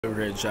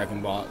Over here at Jack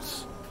and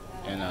Box,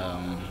 and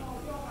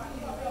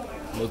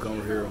look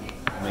over here,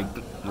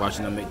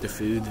 watching them make the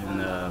food,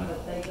 and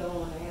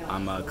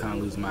I'm kind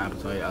of losing my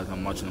appetite as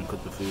I'm watching them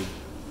cook the food.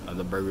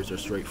 The burgers are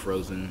straight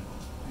frozen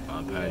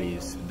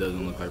patties. It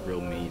doesn't look like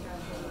real meat.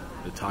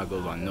 The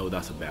tacos, I know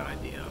that's a bad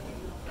idea.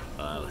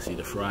 Let's see,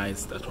 the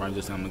fries, that's probably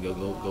just I'm gonna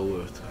go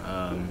with.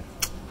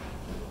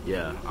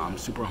 Yeah, I'm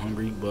super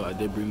hungry, but I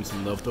did bring me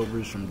some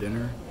leftovers from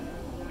dinner,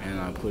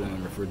 and I put it in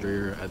the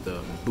refrigerator at the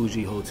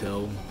bougie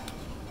hotel.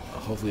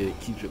 Hopefully it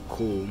keeps it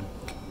cool,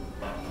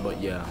 but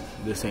yeah,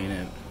 this ain't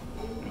it.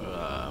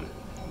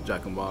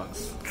 Jack and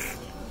Box,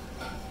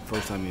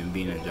 first time even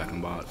being at Jack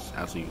and Box.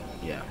 Actually,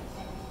 yeah,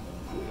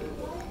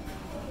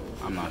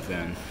 I'm not a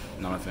fan.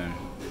 Not a fan.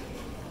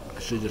 I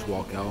should just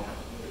walk out,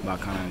 but I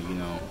kind of, you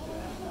know,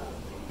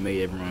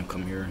 made everyone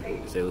come here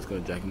and say let's go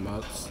to Jack and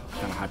Box.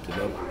 Kind of hyped it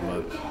up,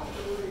 but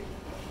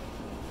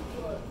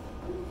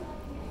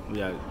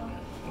yeah,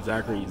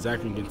 Zachary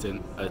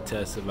can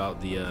attest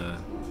about the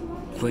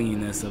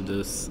cleanliness of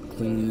this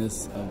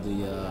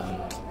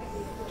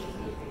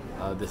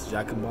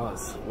Jack and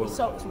Box.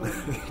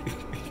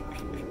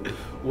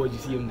 What'd you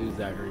see him do,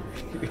 Zachary?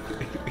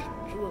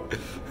 Look.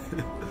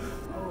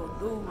 Oh,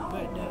 dude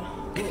back there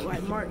look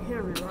like Mark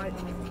Henry, right?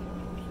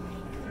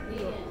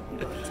 You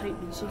gotta take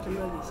the chicken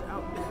nuggets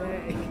out the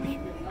bag,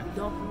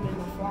 dump them in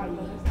the fire,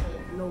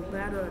 no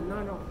batter,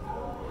 none of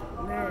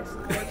them. Nasty,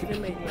 that's the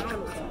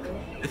McDonald's, man.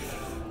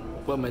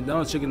 But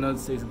McDonald's chicken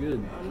nuggets taste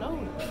good. I know,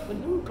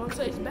 but dude, don't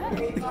taste bad.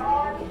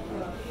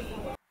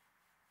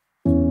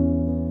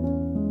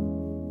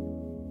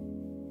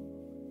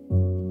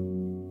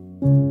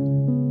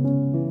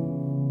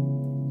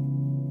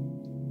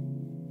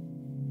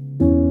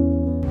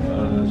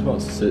 It's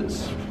about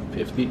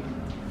 6:50.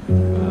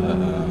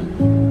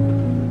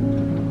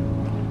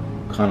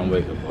 Kind of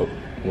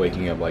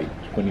waking up like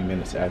 20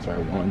 minutes after I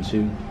wanted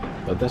to,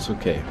 but that's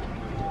okay.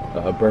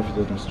 Breakfast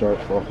doesn't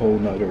start for a whole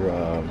nother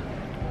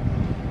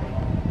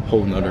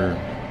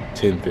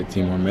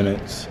 10-15 more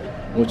minutes,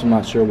 which I'm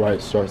not sure why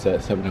it starts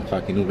at 7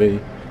 o'clock anyway.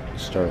 It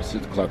starts at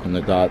 6 o'clock on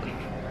the dot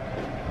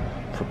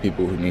for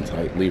people who need to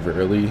like leave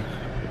early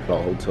for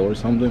a hotel or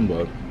something,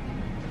 but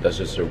that's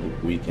just a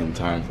weekend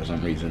time for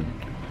some reason.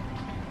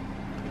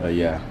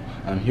 Yeah,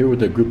 I'm here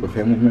with a group of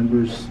family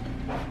members,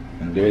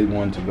 and they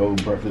want to go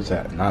breakfast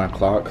at 9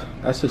 o'clock.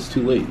 That's just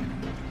too late.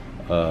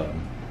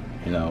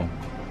 You know,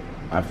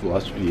 my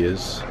philosophy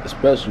is,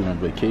 especially on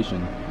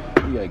vacation,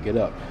 you gotta get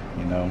up,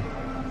 you know.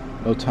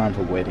 No time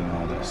for waiting and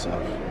all that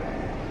stuff.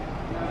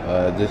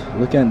 Just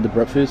looking at the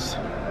breakfast,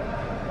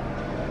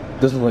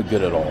 doesn't look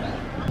good at all.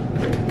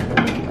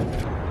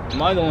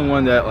 Am I the only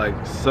one that, like,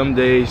 some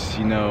days,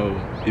 you know,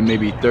 it may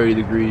be 30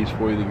 degrees,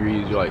 40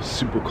 degrees, you're like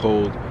super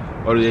cold.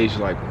 Other days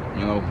you're like,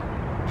 you know,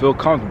 feel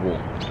comfortable.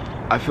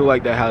 I feel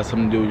like that has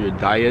something to do with your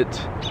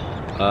diet,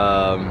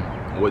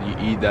 what you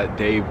eat that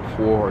day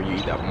before or you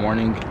eat that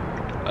morning,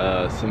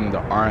 some of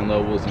the iron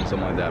levels and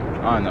something like that.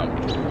 I don't know.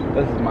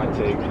 This is my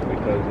take,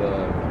 because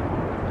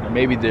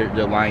maybe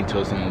they're lying to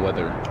us on the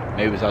weather.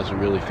 Maybe it's actually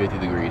really 50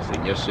 degrees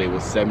and yesterday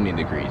was 70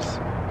 degrees.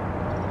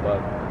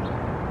 But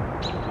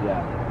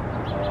yeah,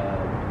 you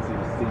see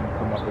the steam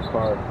come off the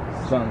car.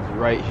 Sun's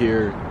right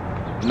here,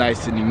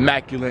 nice and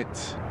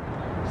immaculate.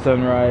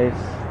 Sunrise.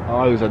 I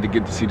always have to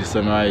get to see the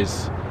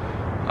sunrise.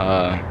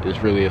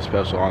 It's really a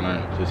special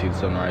honor to see the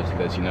sunrise,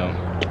 because, you know,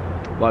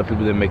 a lot of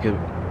people didn't make it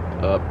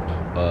up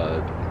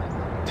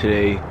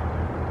today,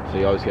 so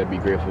you always gotta be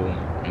grateful,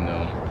 you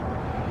know.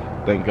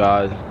 Thank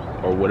God,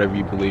 or whatever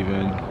you believe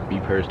in,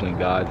 me personally,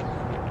 God.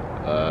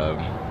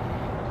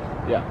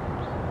 Yeah,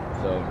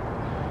 so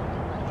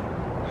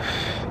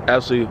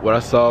actually what I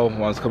saw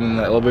when I was coming in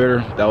the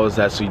elevator, that was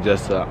actually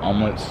just an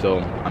omelet, so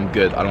I'm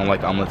good. I don't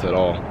like omelets at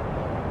all.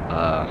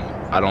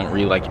 I don't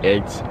really like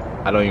eggs.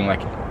 I don't even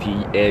like to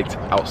eat eggs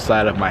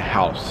outside of my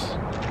house.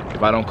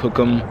 If I don't cook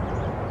them,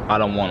 I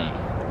don't want them.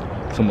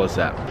 Simple as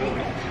that.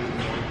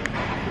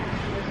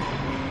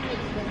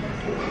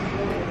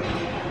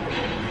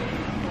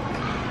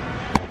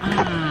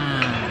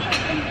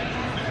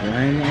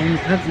 One and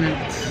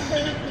cousins.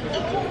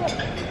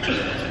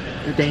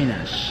 The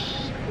Danish.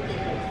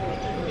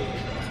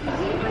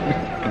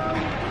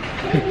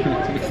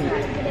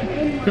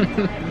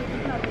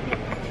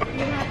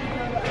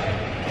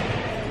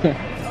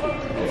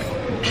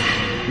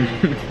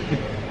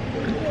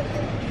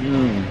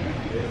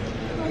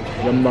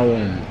 Number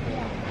one.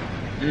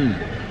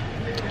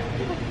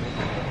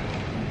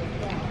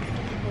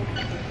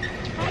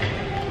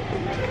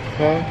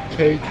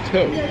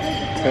 Potato.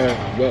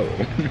 Whoa.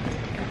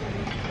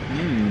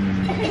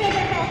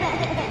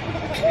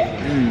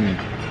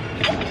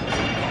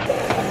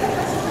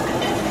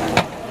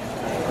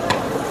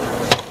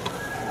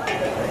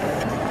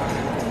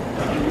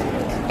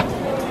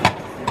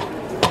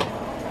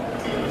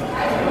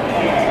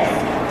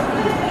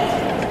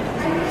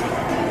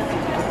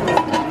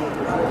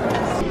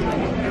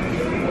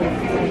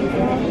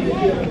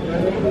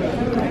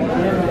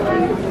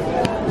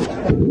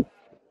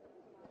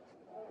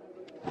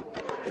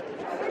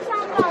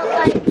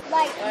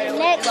 Like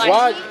next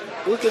Why?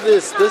 Look look at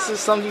this. This is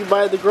something you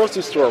buy at the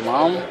grocery store,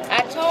 Mom.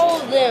 I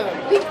told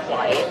them. Be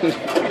quiet.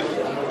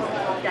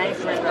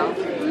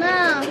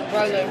 No.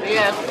 Brother,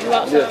 yeah. You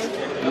want some? Yes.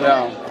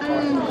 No.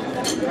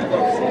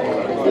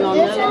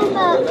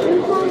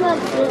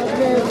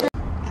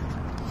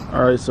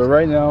 Alright, so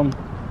right now,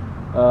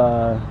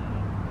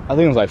 I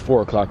think it's like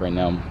 4 o'clock right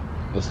now.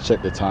 Let's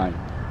check the time.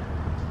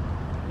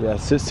 Yeah,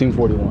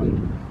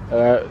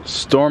 16:41.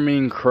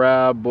 Storming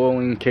crab,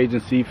 boiling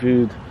Cajun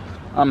seafood.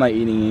 I'm not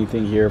eating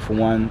anything here for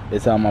one.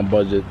 It's out of my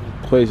budget.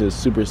 The place is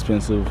super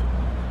expensive.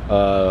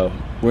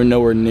 We're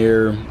nowhere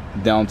near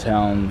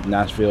downtown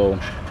Nashville,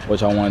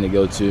 which I wanted to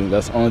go to.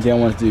 That's the only thing I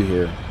wanted to do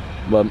here.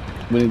 But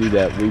we didn't do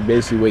that. We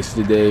basically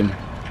wasted the day.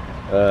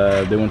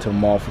 They went to the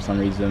mall for some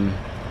reason.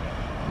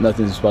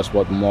 Nothing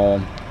special about the mall.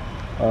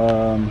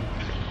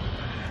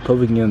 Hope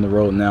we can get on the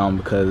road now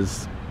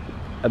because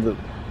it's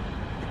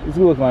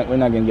looking like we're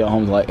not gonna get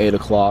home till like 8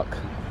 o'clock.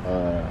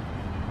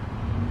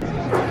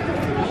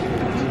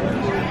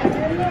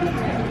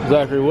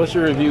 Zachary, what's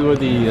your review of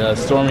the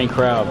storming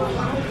crab?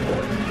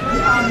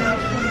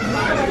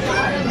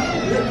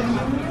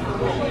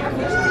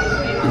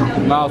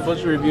 Miles,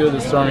 what's your review of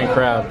the storming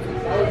crab?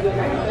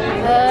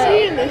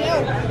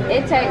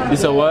 It tastes. You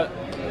said what?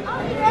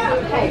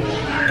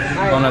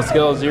 On a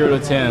scale of 0 to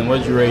 10,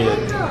 what'd you rate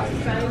it?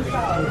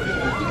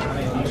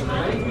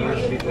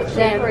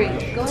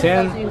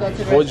 10?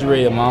 What'd you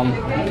rate it, Mom?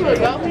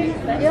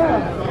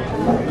 Yeah.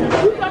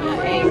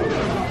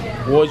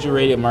 What'd you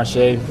rate it, Marche?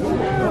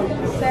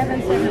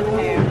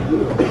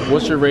 7.5.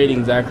 What's your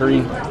rating,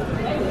 Zachary?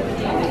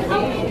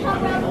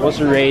 What's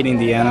your rating,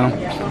 Deanna?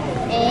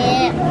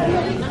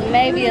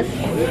 Maybe a 6.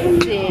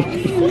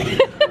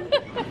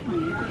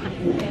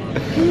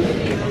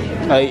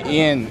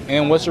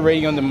 Ian, what's your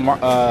rating on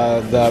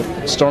the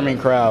storming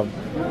crab?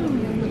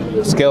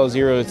 Scale of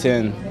 0 to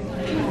 10.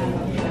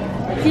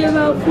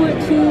 About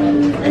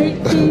 14,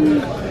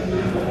 18.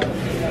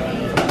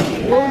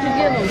 What would you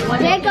give him?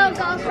 Jacob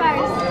goes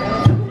first.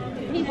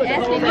 He's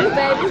asking you,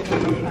 baby.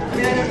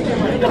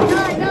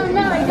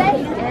 No, he's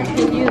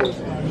asking you.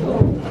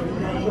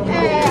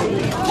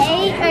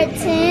 8 or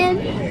 10.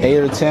 8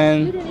 or 10?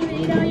 You didn't even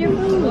eat all your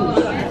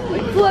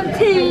food.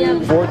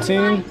 14.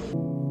 14?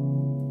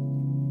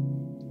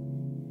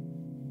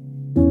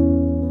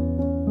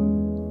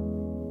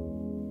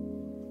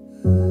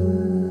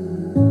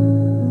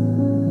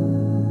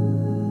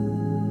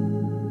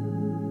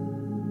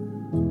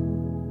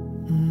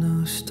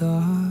 No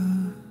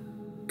star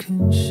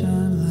can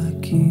shine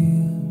like you.